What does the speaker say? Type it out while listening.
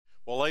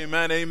Well,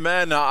 amen,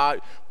 amen.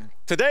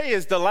 Today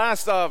is the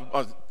last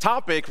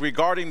topic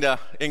regarding the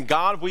In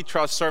God We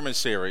Trust sermon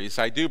series.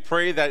 I do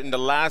pray that in the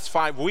last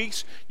 5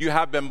 weeks you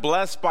have been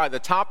blessed by the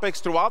topics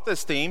throughout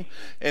this theme.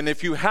 And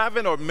if you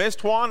haven't or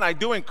missed one, I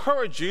do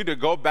encourage you to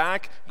go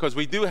back because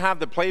we do have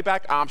the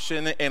playback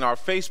option in our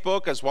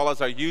Facebook as well as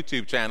our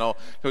YouTube channel.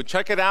 So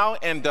check it out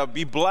and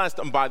be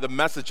blessed by the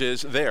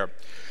messages there.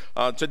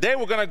 Today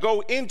we're going to go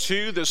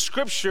into the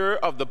scripture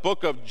of the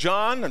book of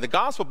John, the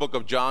Gospel book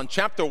of John,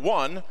 chapter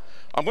 1.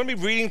 I'm going to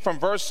be reading from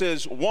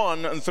verses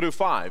 1 through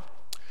 5.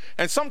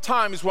 And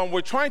sometimes when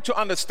we're trying to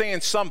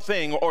understand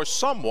something or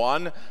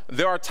someone,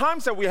 there are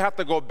times that we have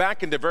to go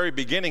back in the very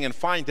beginning and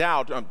find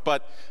out.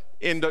 But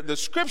in the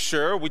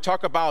scripture, we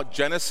talk about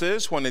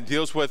Genesis when it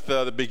deals with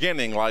the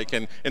beginning, like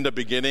in the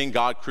beginning,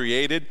 God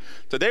created.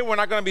 Today, we're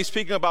not going to be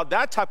speaking about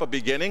that type of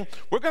beginning.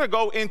 We're going to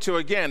go into,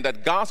 again,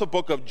 that Gospel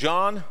book of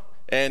John.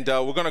 And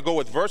we're going to go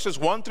with verses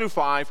 1 through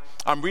 5.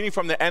 I'm reading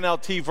from the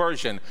NLT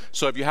version.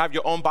 So if you have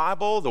your own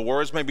Bible, the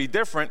words may be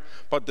different,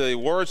 but the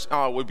words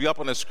will be up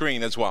on the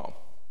screen as well.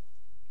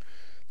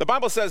 The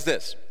Bible says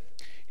this: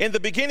 "In the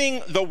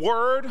beginning, the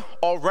Word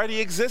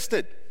already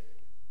existed.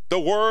 The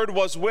Word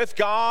was with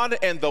God,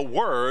 and the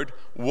Word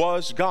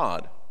was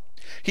God.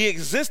 He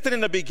existed in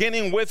the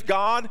beginning with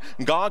God.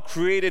 God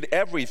created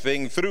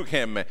everything through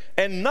him,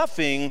 and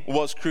nothing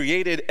was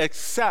created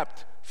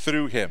except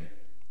through him.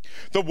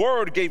 The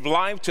Word gave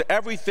life to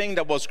everything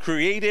that was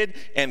created,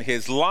 and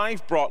his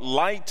life brought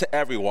light to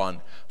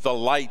everyone. The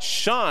light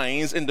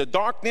shines in the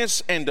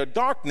darkness, and the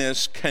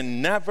darkness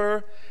can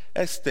never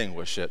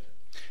extinguish it."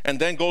 And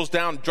then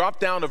drop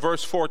down to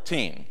verse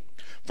 14.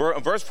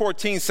 Verse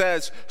 14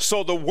 says,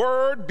 "So the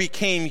Word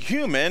became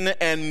human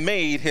and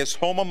made his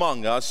home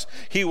among us.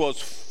 He was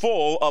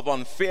full of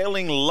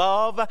unfailing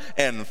love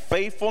and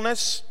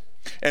faithfulness.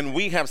 And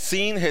we have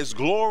seen his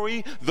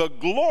glory, the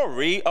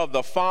glory of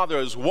the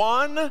Father's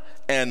one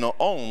and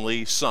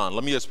only Son."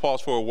 Let me just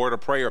pause for a word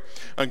of prayer.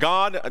 And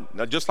God,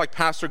 just like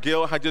Pastor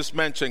Gil had just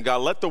mentioned,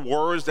 God, let the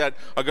words that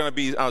are going to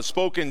be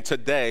spoken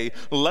today,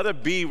 let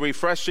it be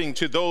refreshing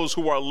to those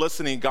who are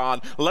listening,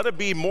 God. Let it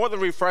be more than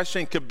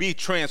refreshing, could be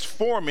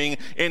transforming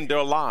in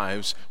their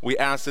lives. We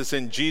ask this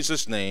in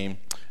Jesus' name.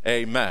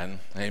 Amen.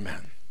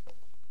 Amen.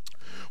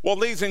 Well,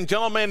 ladies and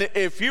gentlemen,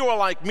 if you are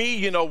like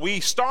me,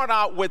 we start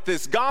out with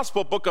this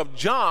Gospel book of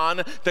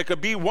John that could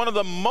be one of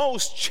the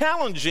most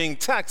challenging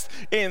texts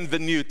in the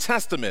New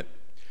Testament.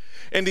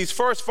 In these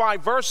first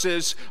 5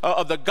 verses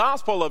of the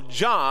Gospel of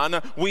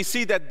John, we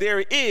see that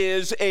there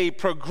is a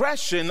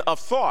progression of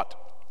thought.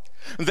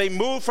 They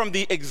move from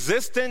the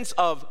existence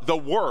of the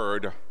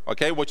Word,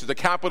 which is a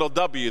capital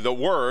W, the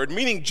Word,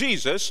 meaning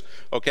Jesus,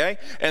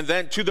 and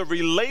then to the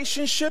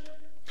relationship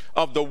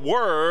of the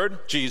Word,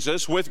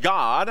 Jesus, with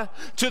God,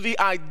 to the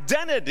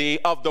identity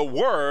of the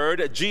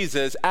Word,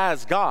 Jesus,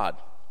 as God.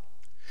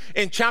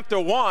 In chapter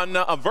 1,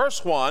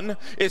 verse 1,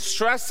 it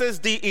stresses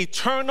the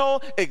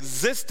eternal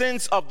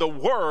existence of the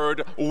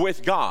Word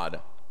with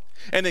God,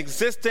 an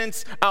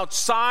existence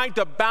outside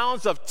the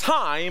bounds of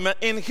time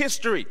in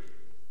history.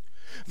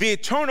 The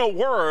eternal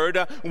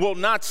Word will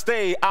not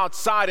stay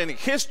outside in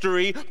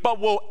history, but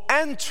will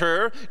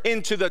enter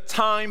into the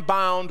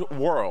time-bound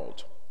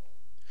world.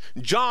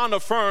 John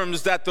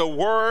affirms that the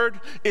Word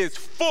is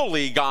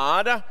fully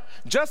God,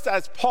 just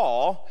as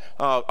Paul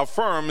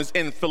affirms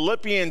in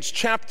Philippians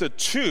chapter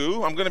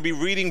 2. I'm going to be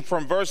reading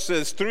from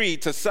verses 3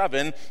 to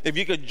 7. If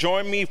you could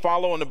join me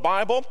following the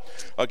Bible.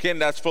 Again,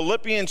 that's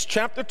Philippians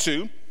chapter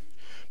 2,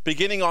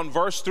 beginning on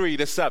verse 3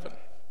 to 7.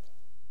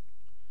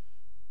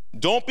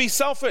 "Don't be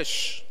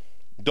selfish.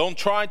 Don't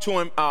try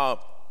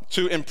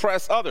to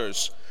impress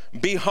others.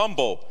 Be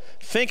humble,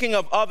 thinking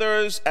of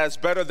others as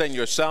better than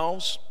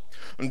yourselves.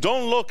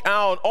 Don't look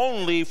out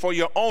only for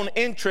your own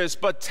interests,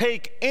 but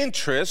take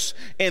interest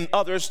in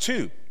others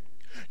too.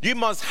 You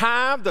must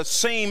have the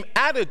same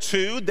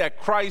attitude that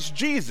Christ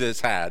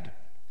Jesus had.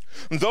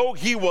 Though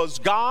he was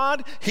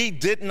God, he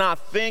did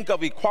not think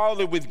of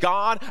equality with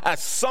God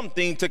as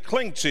something to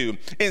cling to.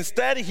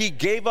 Instead, he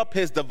gave up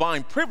his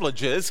divine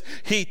privileges.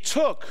 He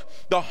took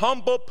the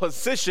humble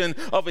position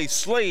of a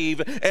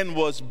slave and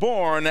was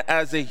born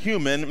as a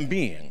human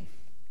being."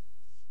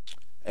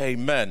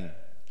 Amen.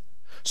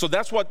 So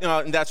that's what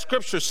that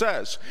scripture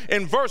says.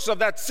 In verse of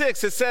that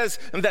 6, it says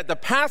that the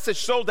passage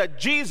shows that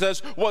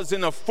Jesus was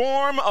in the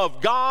form of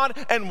God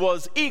and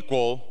was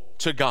equal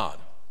to God.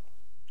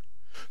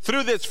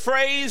 Through this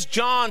phrase,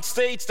 John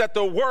states that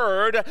the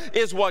Word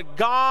is what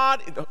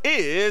God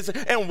is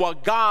and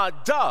what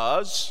God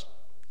does.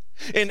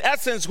 In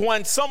essence,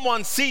 when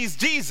someone sees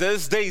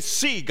Jesus, they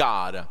see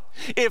God.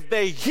 If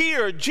they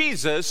hear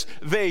Jesus,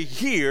 they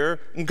hear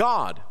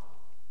God.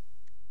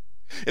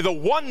 The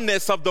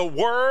oneness of the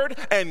Word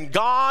and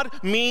God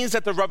means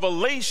that the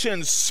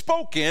revelation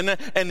spoken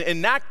and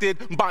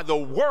enacted by the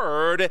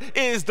Word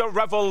is the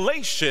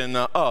revelation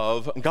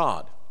of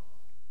God.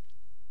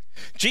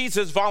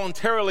 Jesus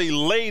voluntarily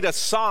laid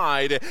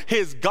aside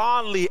his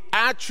godly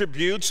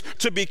attributes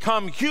to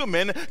become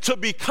human, to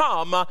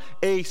become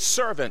a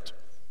servant.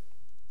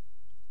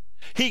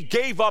 He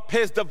gave up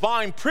his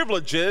divine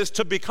privileges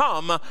to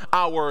become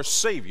our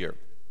Savior.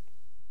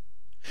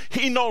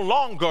 He no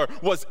longer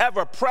was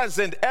ever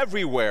present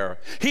everywhere.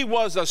 He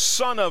was a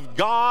Son of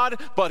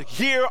God, but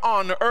here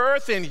on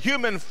earth in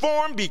human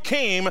form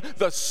became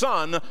the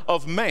Son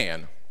of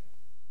Man.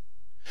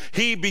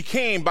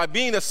 By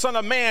being the Son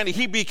of Man,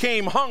 he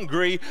became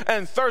hungry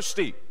and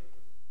thirsty.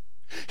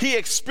 He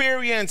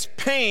experienced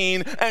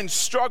pain and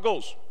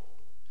struggles.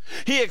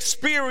 He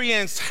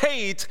experienced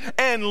hate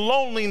and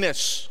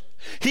loneliness.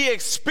 He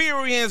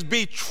experienced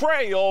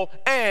betrayal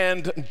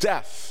and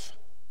death.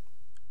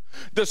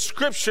 The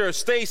scripture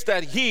states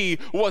that he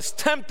was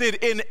tempted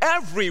in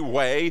every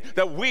way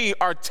that we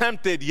are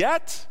tempted,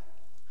 yet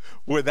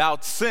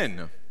without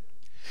sin.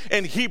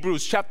 In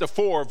Hebrews chapter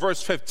 4,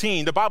 verse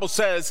 15, the Bible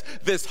says,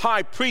 this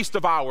high priest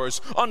of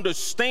ours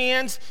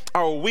understands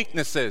our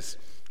weaknesses,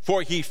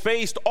 for he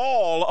faced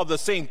all of the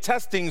same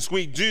testings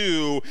we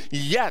do,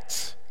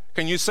 yet.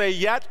 Can you say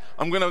yet?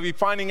 I'm going to be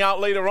finding out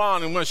later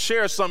on. I'm going to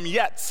share some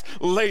yets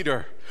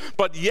later.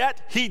 But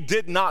yet he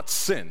did not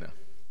sin.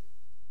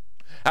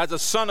 As a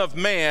Son of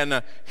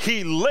Man,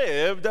 he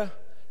lived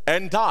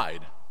and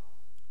died.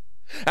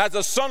 As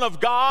a Son of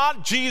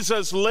God,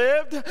 Jesus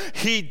lived,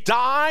 he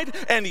died,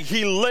 and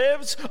he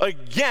lives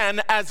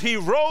again as he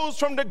rose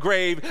from the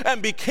grave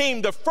and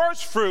became the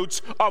first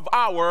fruits of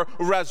our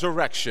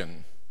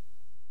resurrection.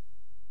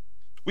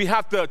 We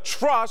have to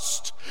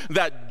trust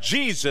that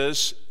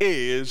Jesus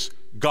is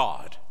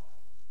God.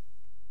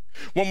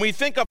 When we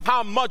think of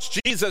how much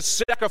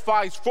Jesus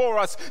sacrificed for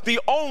us, the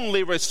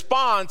only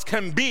response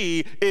can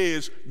be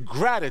is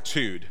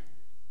gratitude.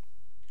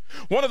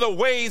 One of the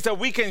ways that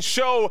we can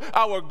show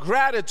our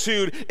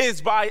gratitude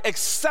is by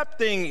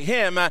accepting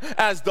him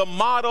as the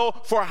model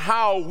for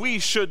how we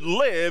should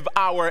live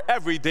our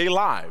everyday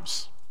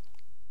lives.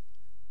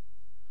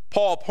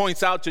 Paul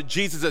points out to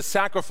Jesus'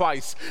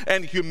 sacrifice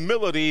and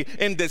humility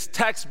in this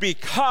text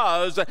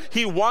because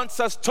he wants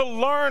us to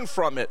learn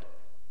from it.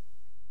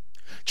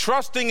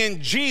 Trusting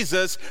in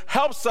Jesus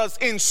helps us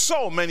in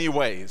so many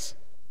ways.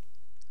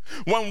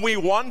 When we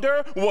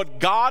wonder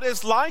what God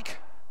is like,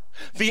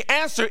 the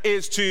answer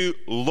is to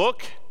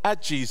look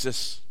at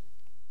Jesus.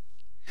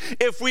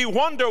 If we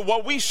wonder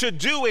what we should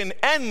do in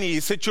any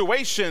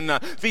situation,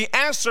 the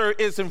answer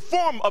is in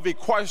form of a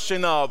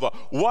question of,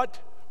 what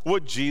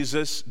would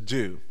Jesus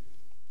do?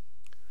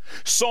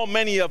 So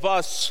many of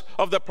us,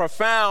 of the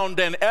profound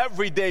and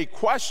everyday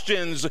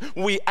questions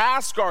we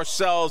ask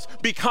ourselves,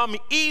 become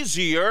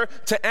easier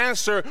to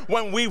answer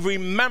when we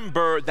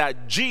remember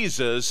that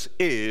Jesus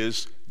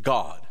is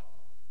God.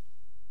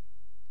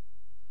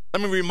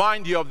 Let me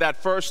remind you of that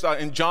first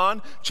in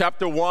John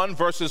chapter 1,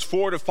 verses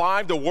 4 to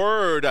 5. The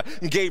Word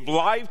gave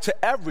life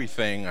to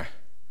everything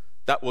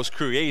that was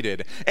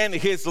created, and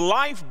his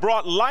life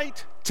brought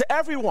light to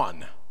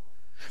everyone.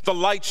 The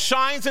light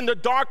shines in the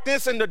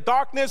darkness, and the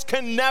darkness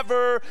can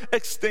never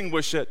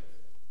extinguish it.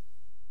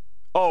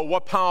 Oh,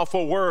 what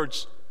powerful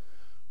words.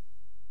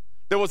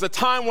 There was a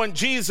time when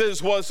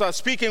Jesus was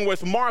speaking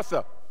with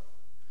Martha.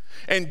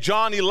 In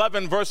John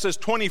 11, verses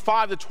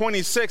 25 to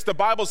 26, the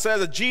Bible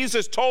says that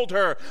Jesus told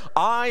her,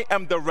 I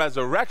am the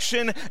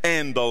resurrection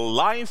and the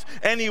life.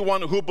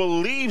 Anyone who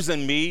believes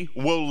in me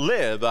will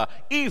live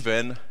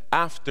even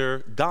after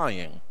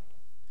dying.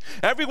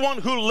 Everyone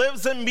who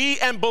lives in me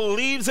and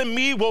believes in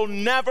me will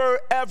never,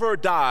 ever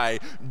die.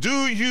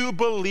 Do you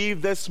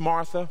believe this,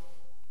 Martha?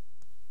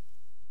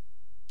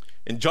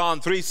 In John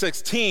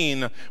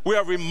 3:16, we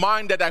are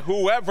reminded that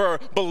whoever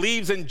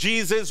believes in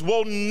Jesus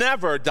will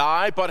never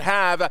die but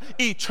have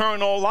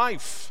eternal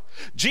life.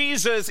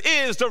 Jesus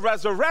is the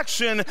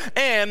resurrection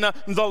and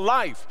the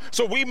life.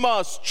 So we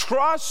must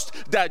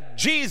trust that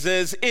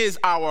Jesus is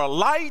our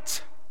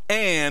light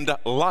and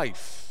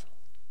life.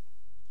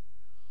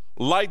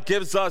 Light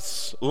gives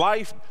us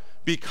life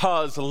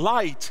because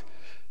light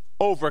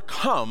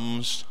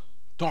overcomes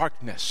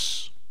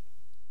darkness.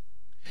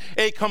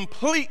 A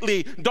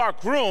completely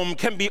dark room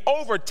can be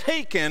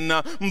overtaken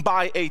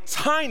by a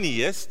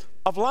tiniest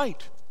of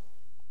light.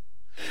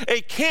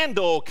 A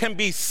candle can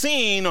be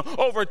seen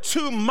over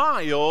 2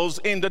 miles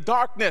in the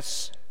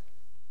darkness.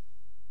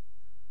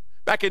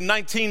 Back in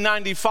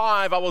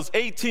 1995, I was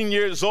 18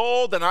 years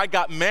old and I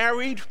got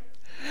married.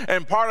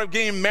 And part of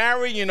getting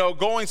married,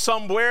 going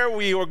somewhere,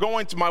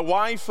 my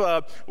wife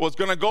was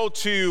going to go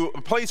to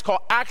a place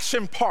called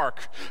Action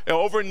Park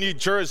over in New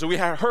Jersey. We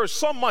had heard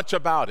so much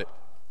about it.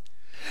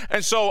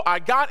 And so I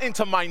got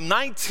into my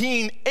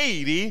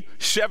 1980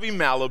 Chevy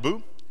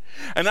Malibu.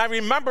 And I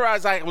remember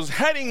as I was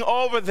heading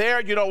over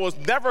there, was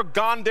never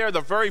gone there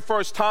the very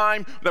first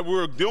time that we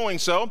were doing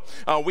so.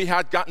 We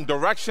had gotten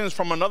directions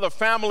from another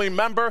family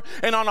member.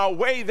 And on our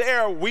way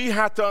there, we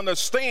had to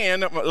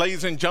understand,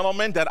 ladies and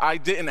gentlemen, that I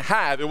didn't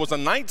have. It was a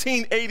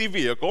 1980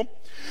 vehicle.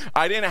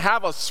 I didn't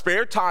have a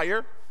spare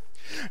tire.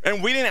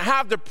 And we didn't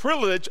have the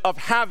privilege of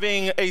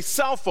having a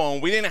cell phone.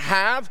 We didn't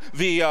have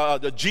the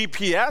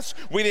GPS.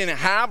 We didn't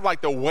have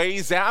like the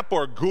Waze app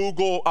or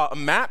Google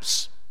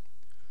Maps.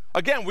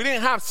 Again, we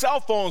didn't have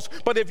cell phones,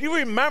 but if you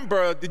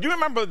remember, did you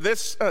remember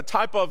this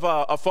type of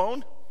a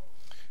phone?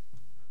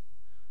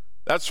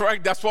 That's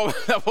right. That's what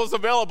that was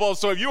available.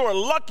 So if you were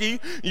lucky,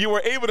 you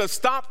were able to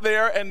stop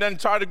there and then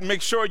try to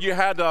make sure you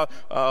had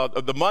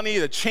the money,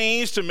 the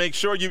change to make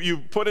sure you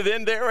put it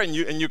in there and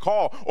you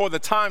call, or the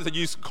times that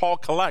you call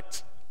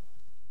collect.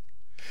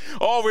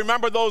 Oh,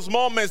 remember those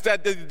moments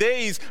that the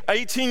days,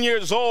 18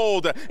 years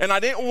old, and I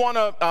didn't want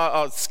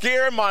to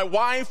scare my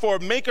wife or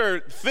make her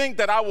think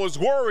that I was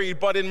worried,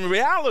 but in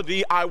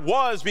reality, I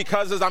was,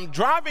 because as I'm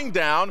driving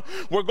down,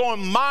 we're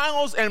going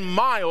miles and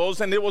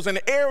miles, and there was an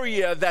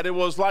area that it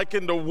was like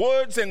in the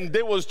woods, and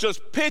there was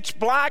just pitch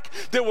black.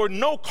 There were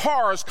no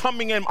cars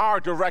coming in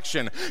our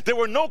direction. There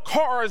were no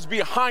cars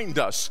behind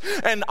us,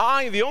 and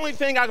the only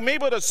thing I'm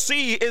able to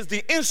see is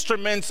the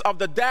instruments of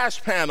the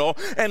dash panel,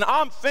 and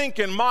I'm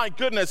thinking, my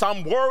goodness,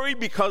 I'm worried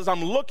because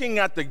I'm looking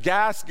at the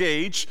gas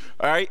gauge,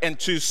 all right, and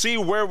to see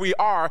where we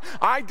are.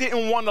 I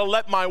didn't want to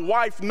let my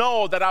wife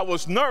know that I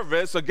was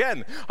nervous.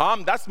 Again,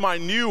 that's my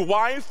new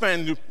wife,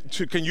 and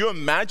can you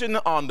imagine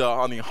on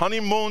the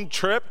honeymoon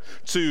trip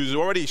to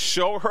already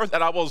show her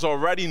that I was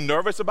already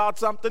nervous about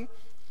something?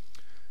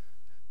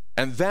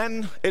 And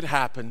then it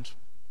happened.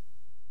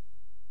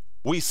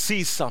 We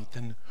see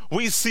something.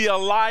 We see a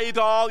light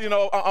all,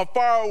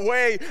 far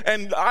away,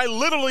 and I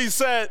literally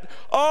said,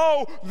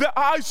 "Oh,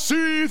 I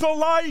see the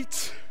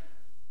light."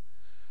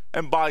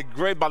 And by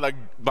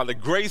the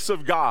grace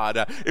of God,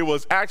 it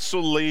was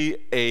actually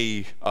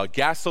a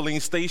gasoline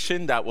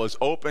station that was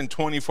open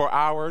 24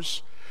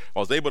 hours. I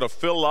was able to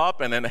fill up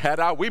and then head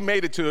out. We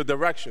made it to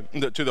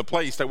the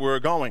place that we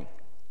were going.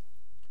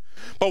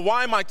 But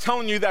why am I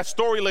telling you that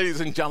story,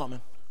 ladies and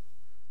gentlemen?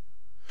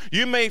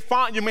 You may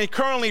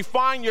currently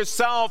find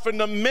yourself in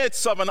the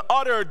midst of an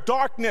utter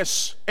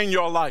darkness in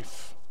your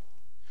life.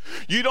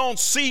 You don't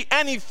see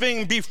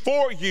anything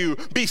before you,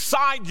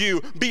 beside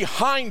you,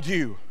 behind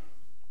you.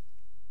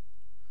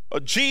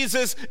 But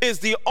Jesus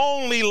is the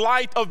only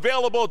light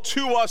available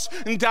to us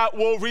that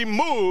will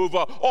remove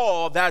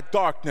all that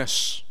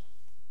darkness.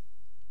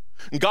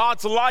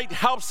 God's light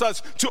helps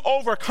us to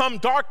overcome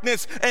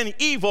darkness and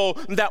evil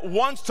that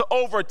wants to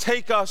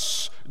overtake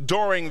us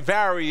during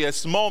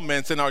various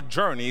moments in our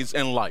journeys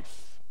in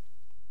life.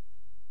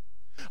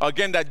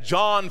 Again, that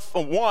John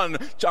 1,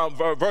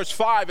 verse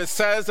 5, it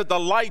says that the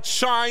light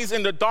shines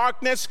in the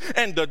darkness,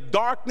 and the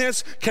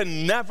darkness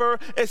can never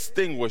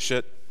extinguish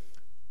it.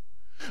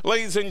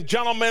 Ladies and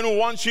gentlemen,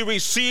 once you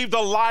receive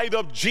the light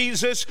of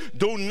Jesus,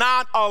 do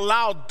not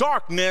allow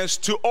darkness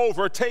to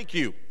overtake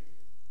you.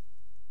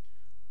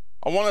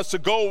 I want us to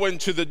go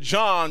into the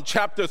John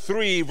chapter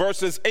 3,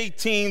 verses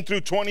 18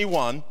 through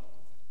 21.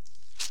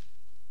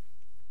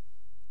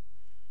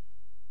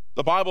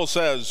 The Bible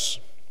says,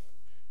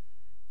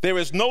 "There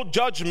is no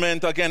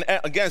judgment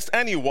against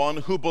anyone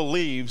who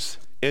believes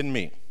in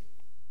me.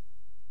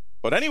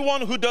 But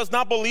anyone who does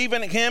not believe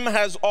in him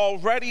has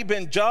already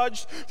been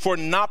judged for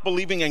not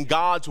believing in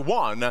God's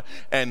one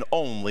and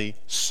only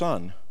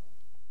Son.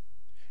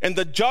 And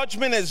the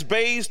judgment is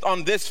based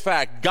on this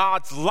fact: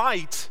 God's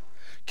light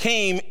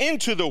came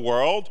into the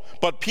world,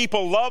 but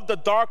people loved the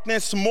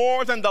darkness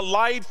more than the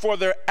light, for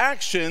their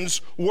actions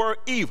were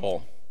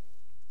evil.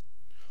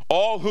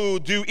 All who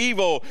do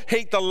evil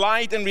hate the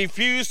light and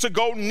refuse to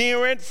go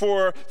near it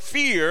for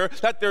fear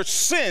that their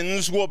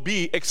sins will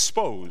be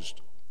exposed.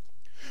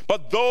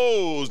 But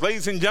those,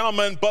 ladies and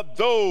gentlemen,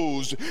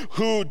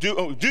 who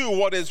do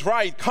what is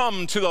right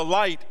come to the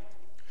light,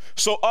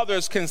 so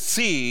others can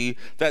see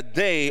that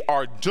they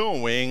are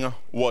doing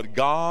what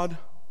God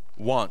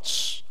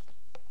wants."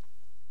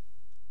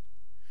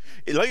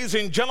 Ladies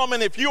and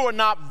gentlemen, if you are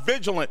not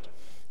vigilant,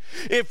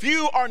 if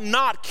you are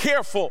not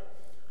careful,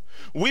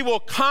 we will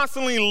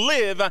constantly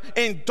live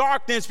in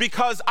darkness,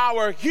 because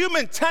our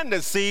human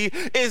tendency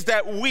is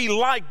that we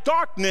like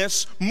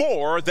darkness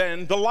more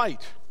than the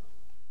light.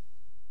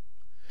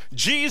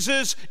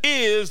 Jesus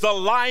is the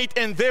light,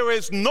 and there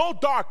is no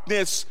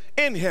darkness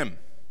in him.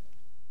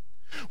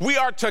 We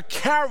are to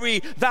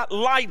carry that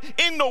light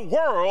in the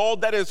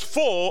world that is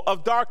full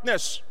of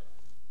darkness.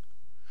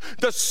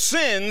 The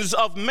sins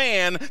of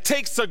man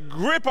takes a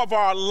grip of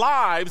our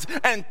lives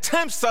and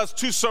tempts us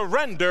to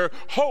surrender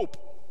hope.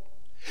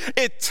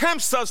 It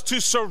tempts us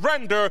to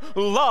surrender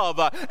love,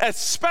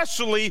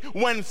 especially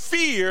when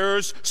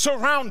fears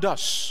surround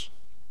us.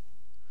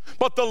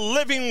 But the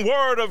living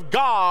Word of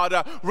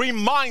God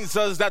reminds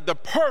us that the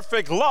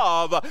perfect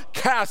love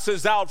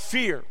casts out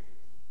fear.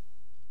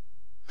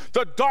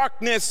 The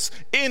darkness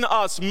in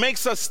us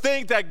makes us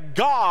think that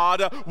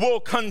God will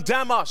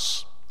condemn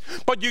us.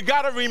 But you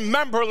got to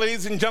remember,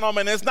 ladies and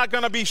gentlemen, it's not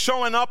going to be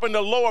showing up in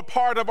the lower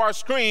part of our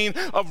screen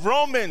of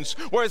Romans,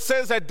 where it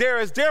says that there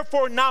is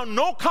therefore now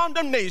no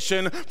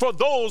condemnation for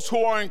those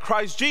who are in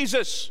Christ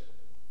Jesus.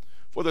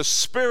 For the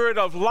Spirit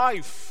of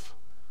life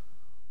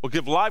will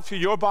give life to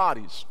your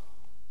bodies,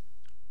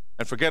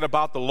 and forget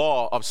about the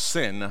law of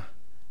sin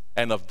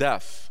and of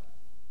death.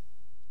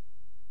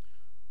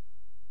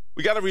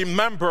 We got to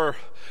remember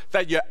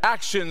that your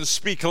actions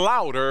speak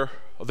louder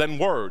than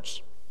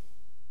words.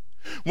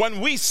 When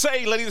we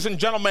say, ladies and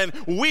gentlemen,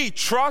 we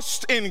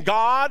trust in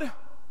God,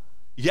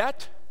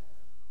 yet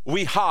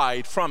we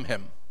hide from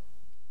him.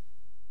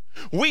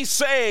 We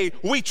say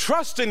we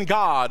trust in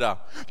God,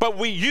 but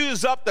we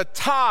use up the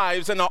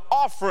tithes and the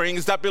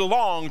offerings that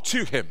belong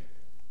to Him.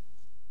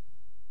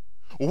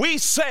 We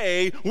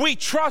say we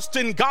trust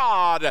in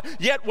God,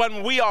 yet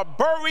when we are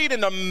buried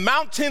in the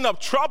mountain of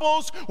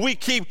troubles, we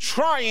keep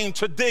trying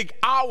to dig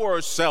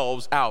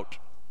ourselves out.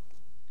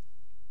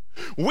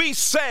 We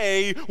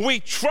say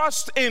we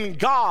trust in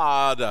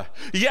God,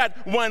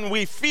 yet when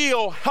we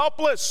feel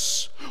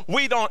helpless,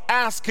 we don't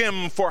ask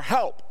Him for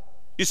help.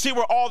 You see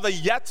where all the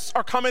yets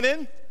are coming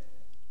in?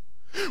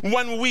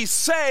 When we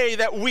say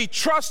that we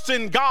trust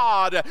in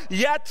God,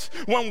 yet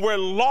when we're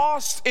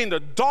lost in the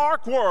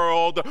dark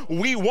world,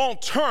 we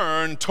won't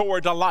turn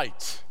toward the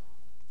light.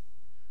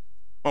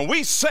 When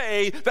we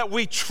say that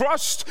we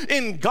trust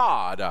in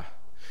God,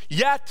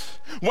 yet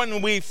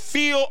when we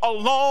feel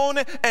alone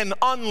and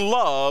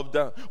unloved,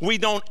 we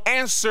don't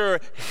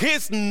answer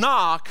His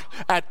knock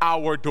at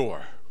our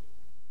door.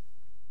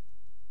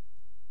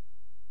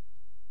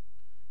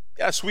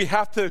 Yes, we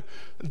have to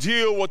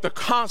deal with the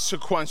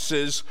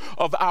consequences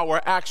of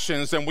our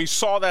actions, and we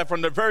saw that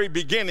from the very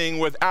beginning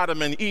with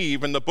Adam and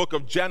Eve in the book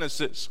of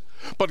Genesis.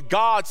 But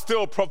God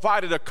still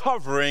provided a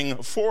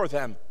covering for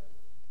them.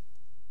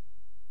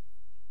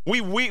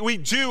 We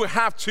do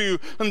have to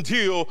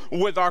deal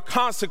with our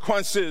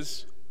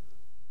consequences.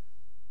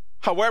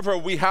 However,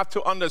 we have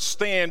to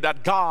understand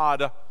that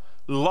God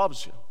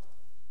loves you.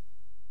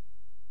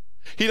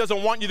 He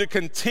doesn't want you to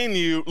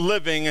continue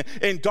living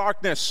in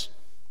darkness.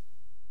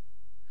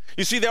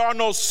 You see, there are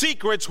no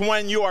secrets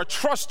when you are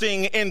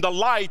trusting in the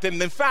light.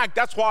 And in fact,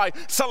 that's why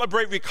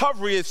Celebrate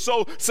Recovery is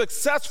so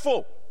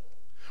successful,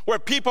 where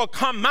people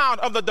come out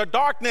of the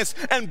darkness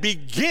and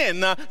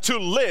begin to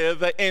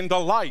live in the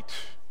light.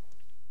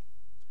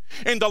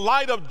 In the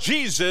light of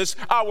Jesus,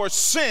 our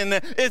sin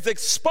is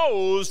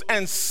exposed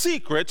and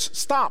secrets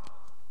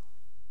stop.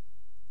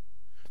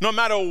 No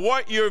matter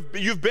what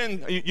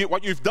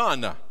you've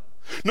done,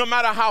 no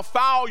matter how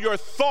foul your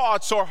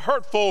thoughts or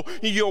hurtful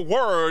your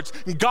words,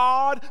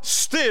 God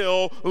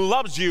still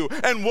loves you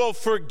and will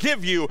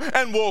forgive you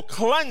and will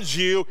cleanse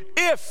you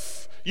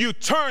if you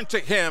turn to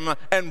Him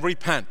and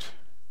repent.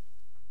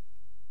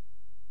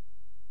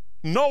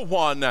 No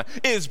one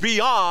is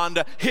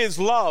beyond His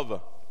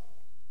love.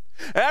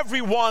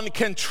 Everyone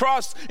can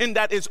trust in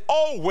that is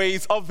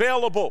always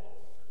available.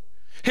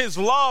 His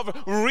love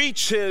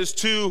reaches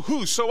to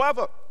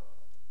whosoever.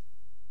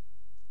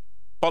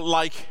 But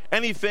like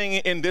anything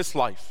in this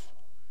life,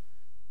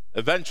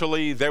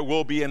 eventually there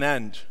will be an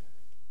end.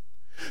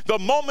 The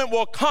moment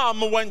will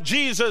come when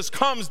Jesus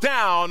comes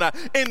down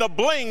in the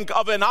blink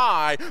of an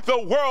eye. The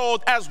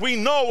world as we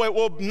know it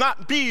will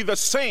not be the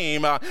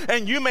same.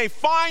 And you may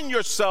find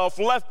yourself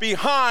left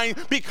behind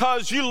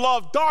because you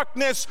love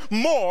darkness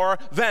more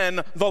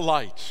than the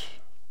light.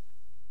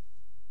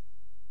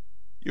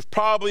 You've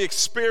probably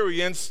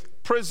experienced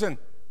prison,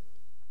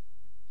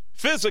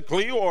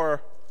 physically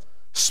or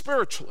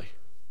spiritually.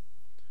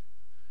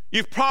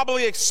 You've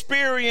probably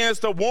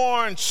experienced the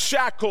worn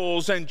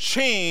shackles and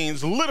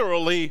chains,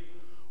 literally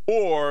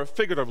or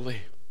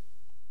figuratively.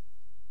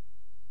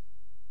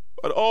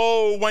 But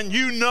oh, when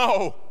you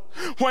know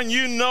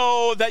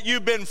that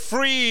you've been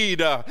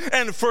freed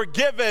and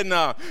forgiven,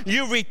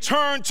 you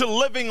return to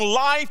living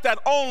life that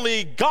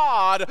only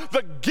God,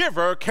 the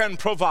giver, can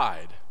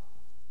provide.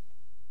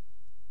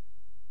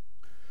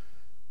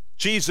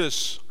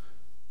 Jesus,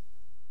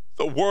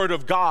 the Word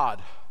of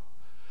God,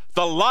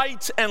 the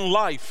light and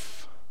life.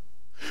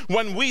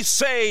 When we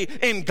say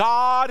in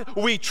God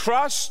we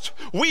trust,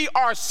 we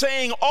are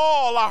saying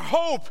all our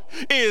hope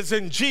is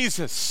in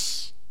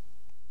Jesus.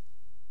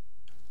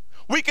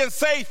 We can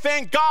say,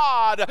 thank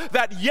God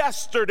that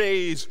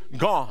yesterday's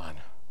gone.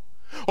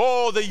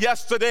 Oh, the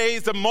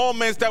yesterdays, the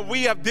moments that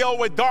we have dealt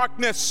with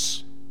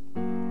darkness.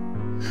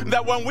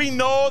 That when we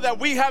know that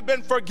we have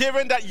been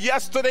forgiven, that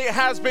yesterday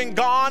has been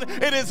gone,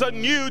 it is a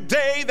new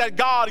day that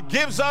God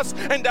gives us,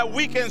 and that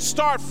we can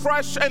start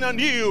fresh and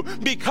anew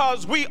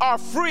because we are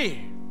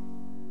free.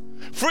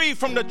 Free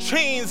from the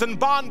chains and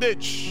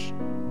bondage.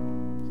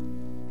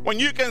 When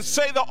you can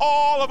say that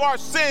all of our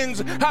sins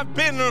have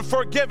been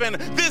forgiven,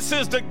 this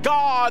is the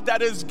God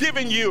that is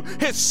giving you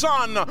His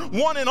Son,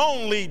 one and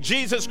only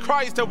Jesus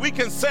Christ, that we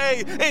can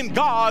say in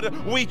God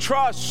we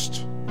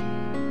trust.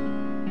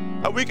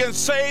 That we can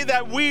say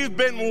that we've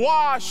been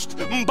washed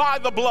by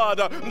the blood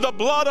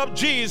of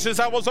Jesus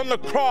that was on the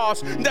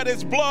cross, that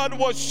His blood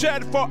was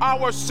shed for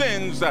our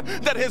sins,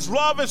 that His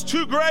love is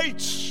too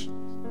great.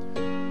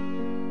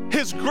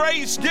 His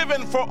grace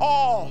given for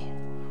all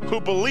who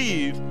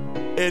believe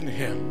in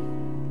Him.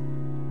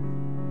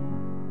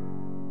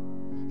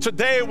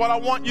 Today, what I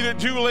want you to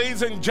do,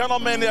 ladies and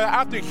gentlemen,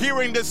 after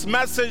hearing this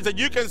message, that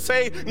you can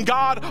say,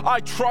 God,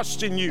 I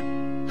trust in you.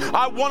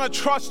 I want to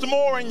trust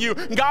more in you.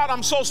 God,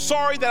 I'm so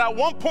sorry that at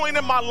one point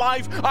in my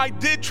life, I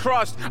did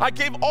trust. I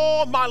gave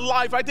all my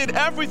life. I did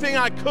everything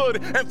I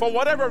could. And for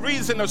whatever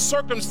reason, the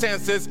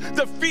circumstances,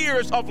 the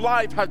fears of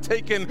life have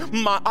taken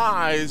my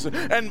eyes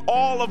and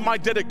all of my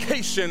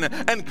dedication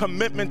and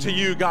commitment to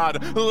you,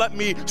 God. Let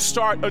me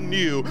start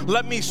anew.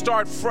 Let me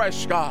start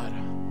fresh, God.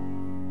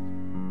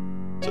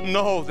 to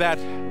know that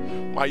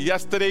my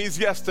yesterday's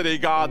yesterday,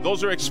 God,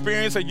 those are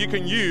experiences that you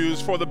can use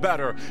for the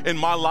better in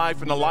my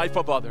life and the life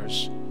of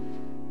others,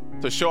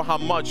 to show how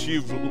much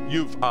you've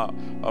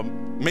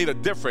made a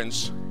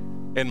difference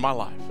in my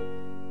life.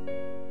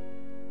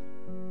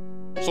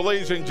 So,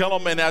 ladies and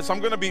gentlemen, as we're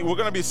going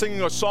to be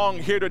singing a song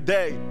here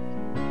today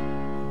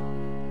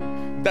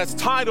that's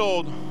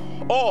titled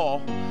 "All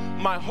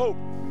My Hope."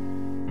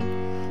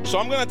 So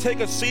I'm going to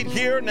take a seat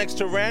here next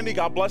to Randy.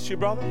 God bless you,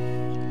 brother.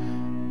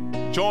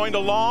 Joined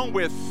along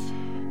with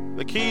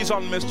the keys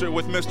on with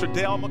Mr.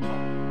 Dale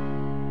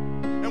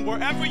McCullough. And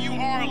wherever you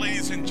are,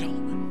 ladies and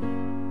gentlemen,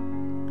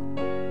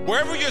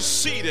 wherever you're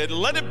seated,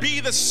 let it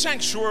be the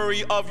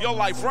sanctuary of your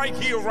life right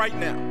here, right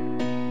now.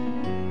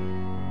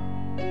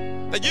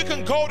 That you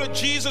can go to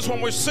Jesus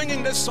when we're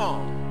singing this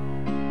song.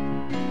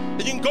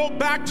 That you can go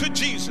back to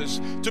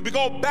Jesus, to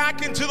go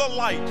back into the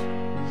light,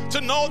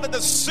 to know that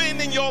the sin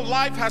in your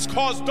life has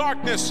caused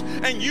darkness,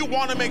 and you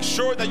want to make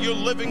sure that you're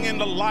living in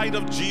the light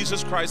of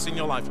Jesus Christ in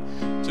your life,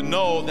 to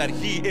know that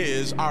He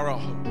is our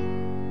hope.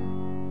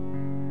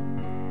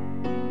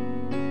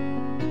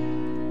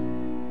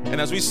 And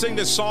as we sing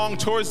this song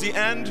towards the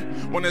end,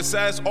 when it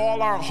says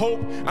all our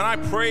hope, and I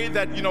pray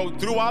that,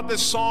 throughout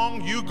this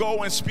song, you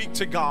go and speak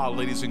to God,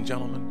 ladies and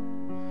gentlemen.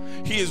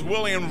 He is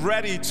willing and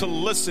ready to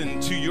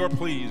listen to your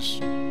pleas.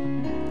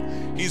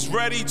 He's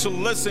ready to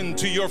listen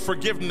to your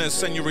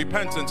forgiveness and your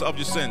repentance of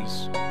your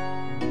sins.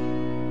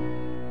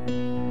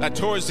 That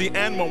towards the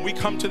end, when we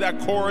come to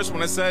that chorus,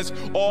 when it says,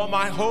 all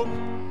my hope,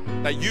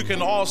 that you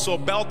can also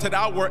belt it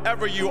out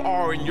wherever you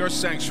are in your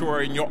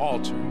sanctuary, in your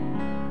altar.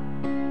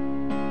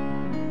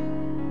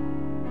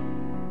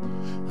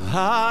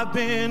 I've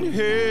been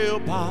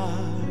held by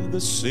the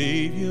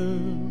Savior.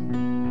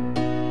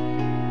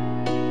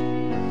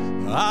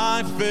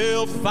 I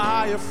feel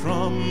fire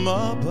from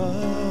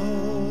above.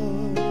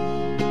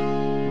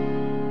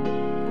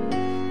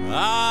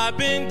 I've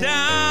been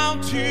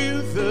down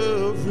to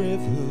the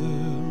river.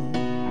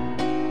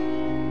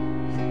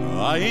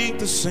 I ain't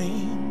the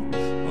same,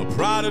 a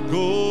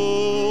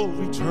prodigal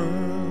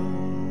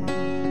return.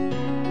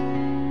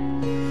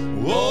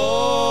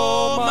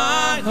 Oh,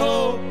 my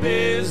hope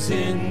is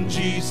in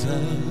Jesus.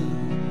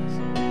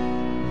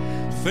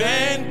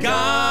 Thank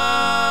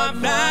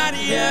God that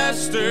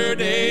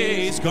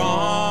yesterday's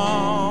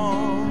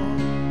gone.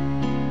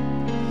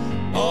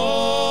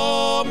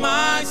 Oh,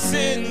 my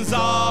sins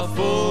are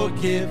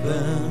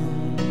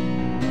forgiven.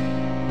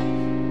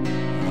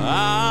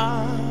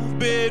 I've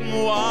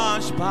been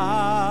washed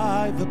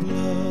by the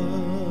blood.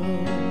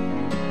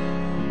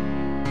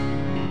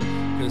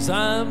 'Cause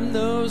I'm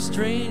no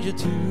stranger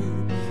to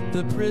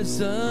the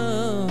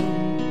prison.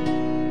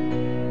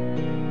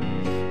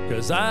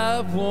 'Cause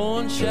I've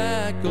worn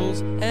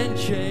shackles and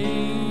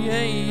chains.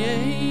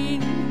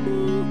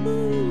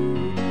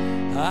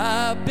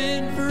 I've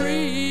been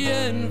free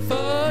and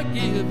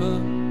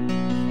forgiven.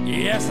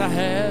 Yes, I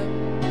have.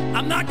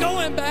 I'm not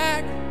going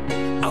back.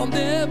 I'll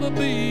never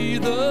be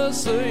the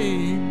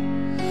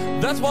same.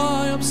 That's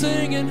why I'm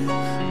singing.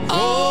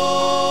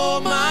 Oh,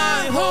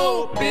 my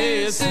hope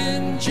is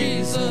in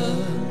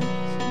Jesus.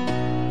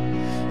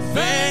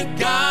 Thank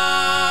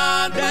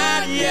God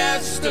that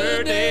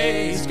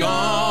yesterday's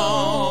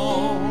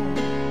gone.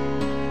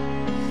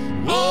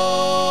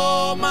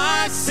 Oh,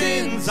 my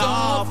sins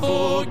are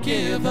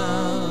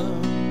forgiven.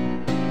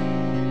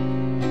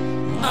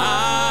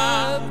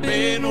 I've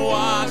been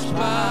washed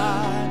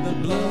by the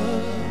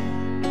blood.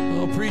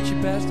 Oh, preach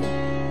it, Pastor.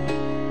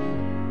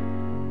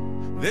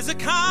 There's a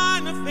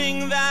kind of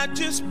thing that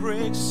just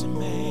breaks a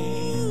man.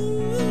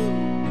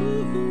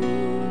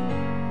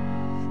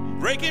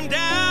 Break him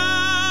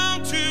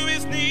down to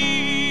his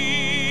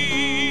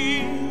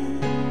knees.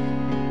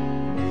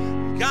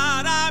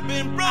 God, I've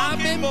been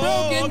broken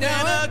more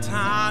than a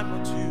time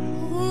or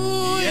two.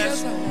 Ooh,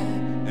 yes, I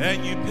have.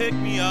 And you pick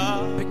me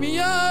up. Pick me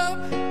up.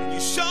 And you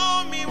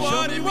show me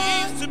what it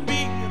means to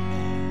be a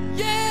man.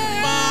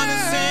 Yeah. Come on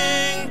and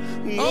sing.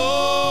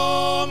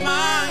 Oh,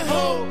 my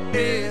hope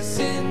is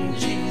in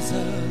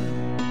Jesus.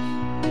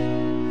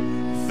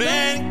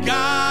 Thank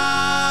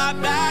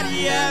God that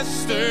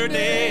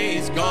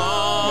yesterday's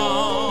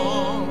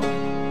gone.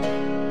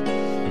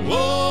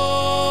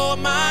 Oh,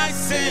 my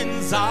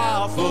sins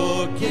are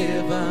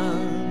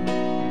forgiven.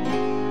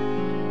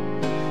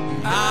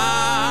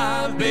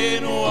 I've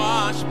been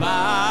washed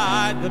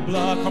by the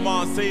blood. Come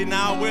on, say it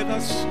now with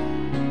us.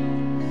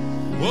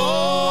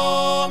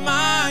 Oh,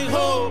 my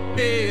hope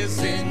is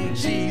in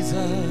Jesus.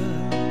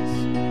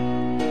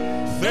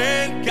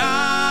 Thank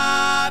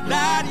God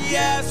that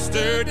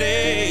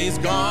yesterday's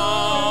gone.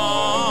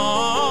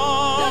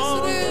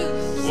 Yes, it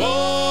is.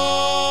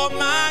 Oh,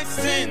 my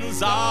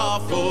sins are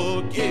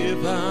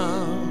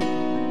forgiven.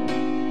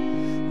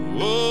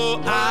 Oh,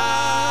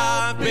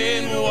 I've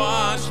been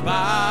washed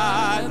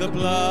by the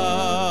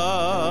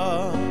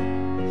blood.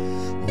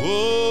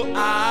 Oh,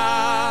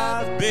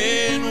 I've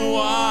been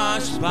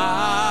washed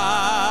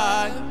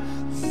by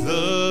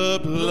the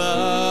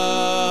blood.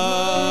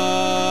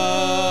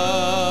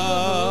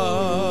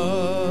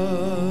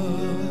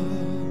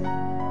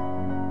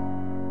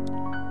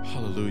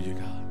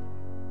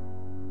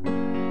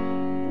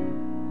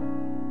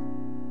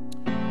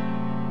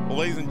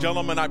 Ladies and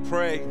gentlemen, I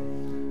pray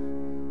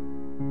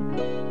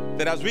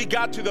that as we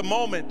got to the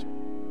moment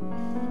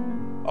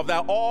of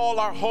that all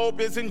our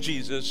hope is in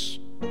Jesus,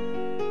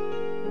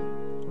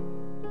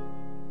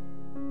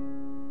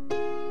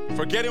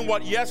 forgetting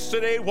what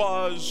yesterday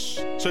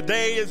was,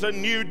 today is a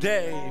new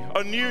day,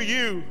 a new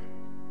you.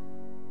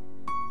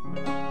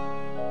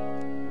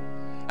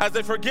 As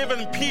a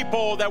forgiven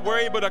people that we're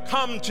able to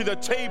come to the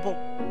table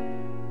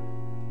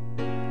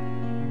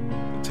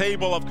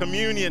of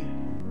communion,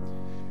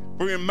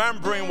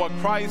 remembering what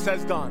Christ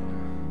has done.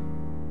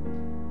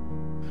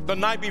 The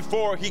night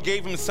before, he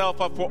gave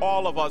himself up for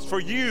all of us, for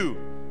you,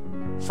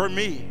 for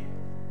me.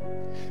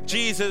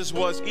 Jesus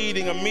was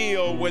eating a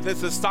meal with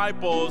his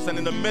disciples, and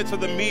in the midst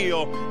of the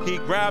meal, he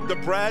grabbed the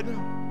bread,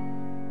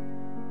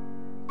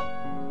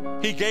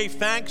 he gave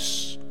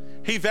thanks,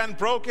 he then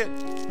broke it.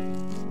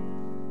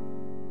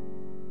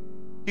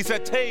 He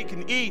said, "Take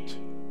and eat,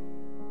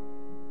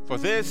 for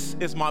this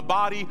is my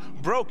body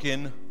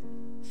broken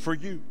for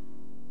you."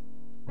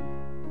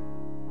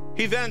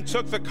 He then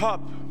took the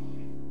cup.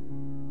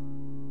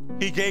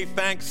 He gave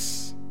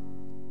thanks.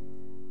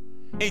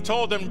 He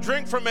told them,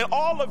 "Drink from it,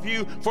 all of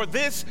you, for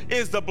this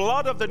is the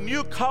blood of the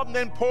new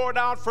covenant poured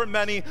out for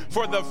many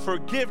for the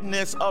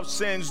forgiveness of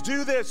sins.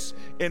 Do this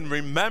in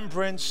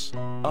remembrance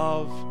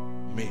of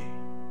me."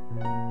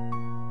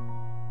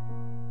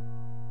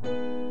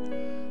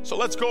 So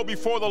let's go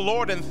before the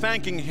Lord and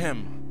thanking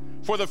him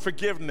for the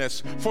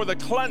forgiveness, for the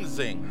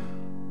cleansing,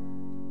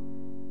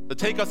 to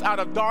take us out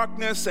of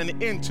darkness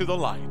and into the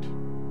light.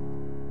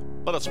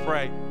 Let us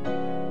pray.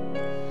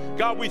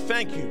 God, we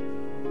thank you.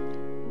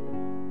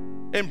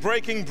 In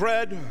breaking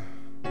bread,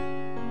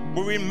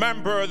 we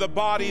remember the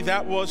body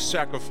that was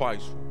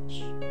sacrificed for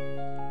us.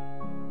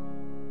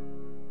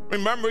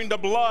 Remembering the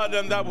blood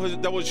and that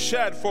was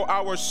shed for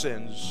our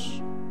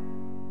sins.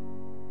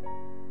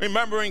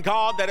 Remembering,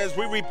 God, that as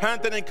we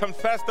repented and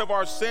confessed of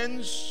our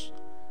sins,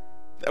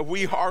 that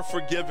we are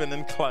forgiven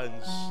and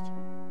cleansed.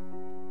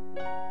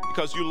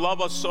 Because you love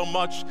us so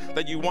much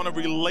that you want a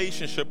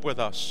relationship with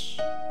us.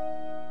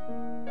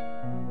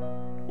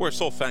 We're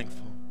so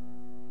thankful.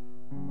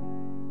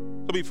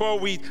 So before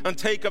we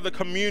partake of the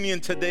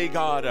communion today,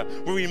 God,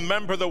 we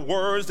remember the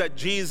words that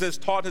Jesus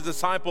taught his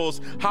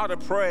disciples how to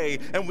pray.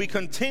 And we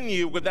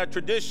continue with that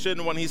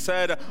tradition when he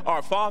said,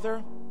 "Our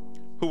Father,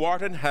 who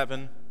art in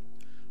heaven,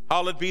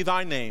 hallowed be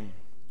thy name.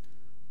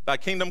 Thy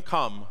kingdom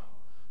come,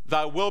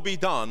 thy will be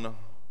done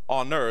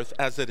on earth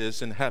as it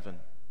is in heaven.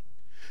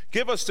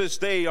 Give us this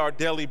day our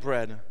daily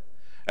bread,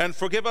 and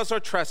forgive us our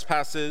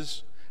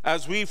trespasses,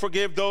 as we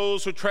forgive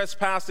those who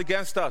trespass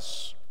against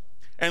us.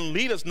 And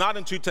lead us not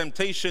into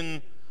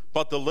temptation,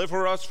 but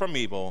deliver us from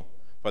evil.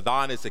 For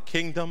thine is the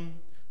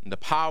kingdom, and the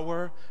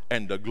power,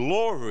 and the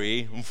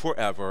glory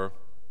forever.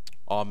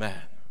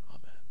 Amen."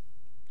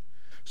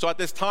 So at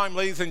this time,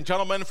 ladies and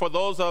gentlemen, for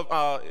those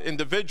of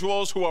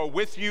individuals who are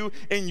with you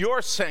in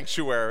your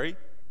sanctuary,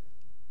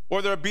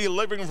 whether it be a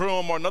living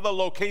room or another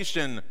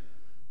location,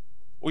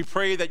 we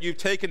pray that you've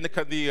taken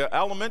the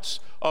elements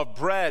of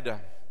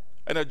bread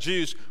and a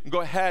juice.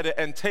 Go ahead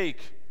and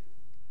take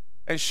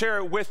and share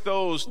it with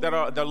those that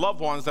are their loved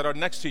ones that are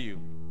next to you,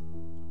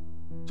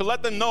 to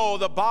let them know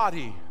the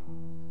body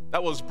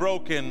that was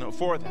broken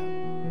for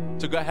them,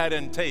 to go ahead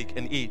and take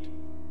and eat.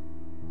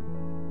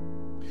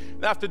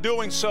 And after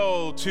doing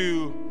so,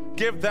 to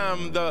give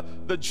them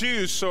the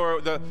juice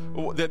or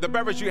the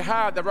beverage you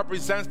have that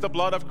represents the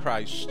blood of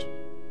Christ.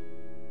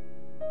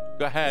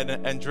 Go ahead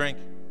and drink.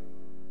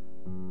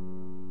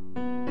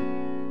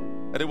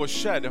 That it was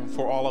shed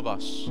for all of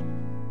us.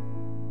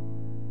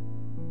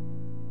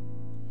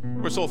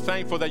 We're so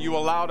thankful that you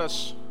allowed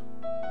us,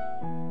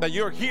 that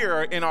you're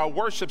here in our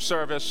worship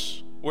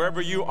service,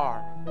 wherever you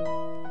are.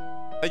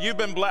 That you've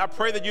been I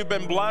pray that you've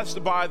been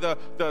blessed by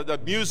the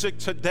music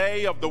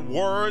today of the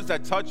words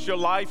that touch your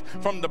life,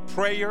 from the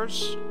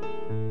prayers,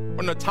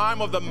 from the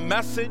time of the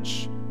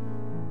message,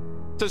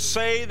 to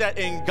say that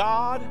in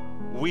God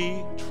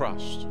we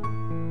trust.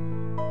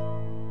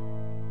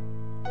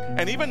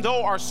 And even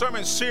though our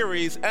sermon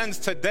series ends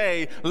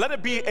today, let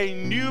it be a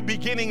new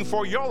beginning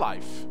for your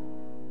life.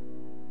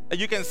 And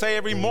you can say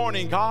every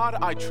morning, "God,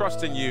 I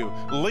trust in you.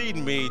 Lead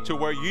me to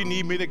where you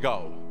need me to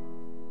go.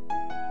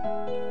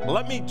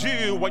 Let me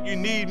do what you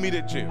need me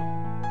to do."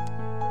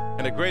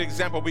 And a great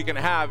example we can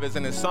have is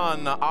in his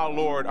Son, our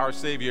Lord, our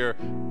Savior,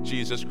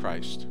 Jesus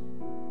Christ.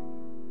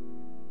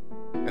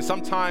 And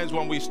sometimes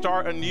when we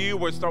start anew,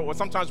 we're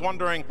sometimes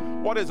wondering,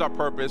 what is our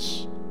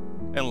purpose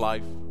in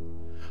life?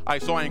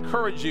 So I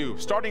encourage you,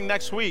 starting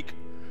next week,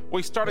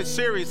 we start a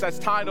series that's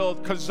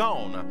titled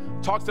Kazone.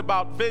 Talks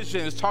about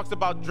visions, talks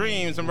about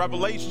dreams and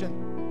revelation.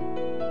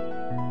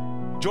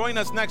 Join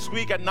us next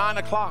week at 9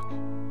 o'clock.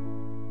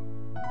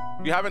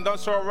 If you haven't done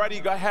so already,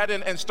 go ahead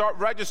and start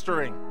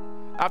registering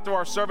after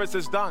our service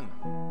is done.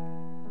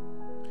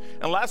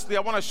 And lastly, I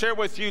want to share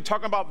with you,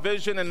 talking about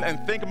vision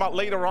and think about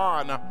later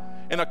on,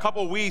 in a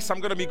couple weeks, I'm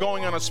going to be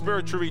going on a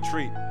spiritual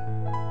retreat.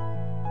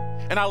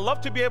 And I'd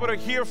love to be able to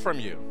hear from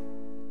you.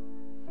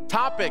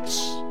 Topics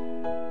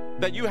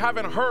that you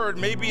haven't heard.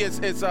 Maybe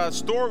it's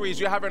stories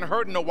you haven't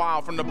heard in a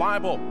while from the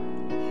Bible.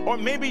 Or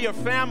maybe your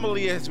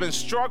family has been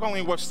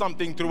struggling with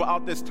something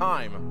throughout this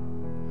time,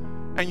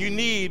 and you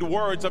need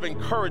words of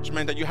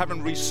encouragement that you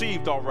haven't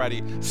received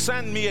already.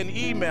 Send me an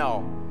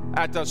email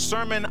at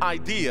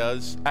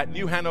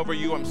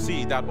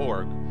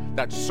sermonideas@newhanoverumc.org.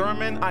 That's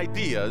sermon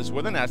ideas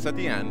with an S at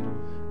the end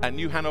at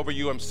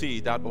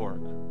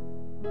newhanoverumc.org.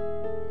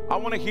 I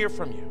want to hear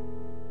from you.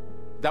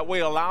 That way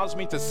it allows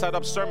me to set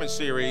up sermon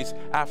series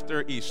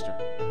after Easter.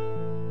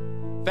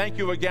 Thank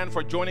you again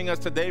for joining us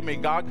today. May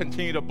God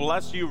continue to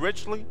bless you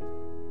richly.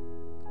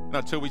 And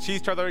until we see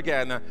each other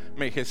again,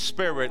 may His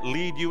Spirit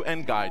lead you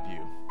and guide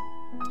you.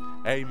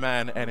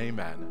 Amen and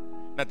amen.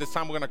 And at this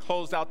time, we're going to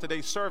close out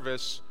today's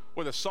service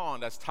with a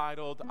song that's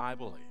titled, I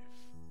Believe.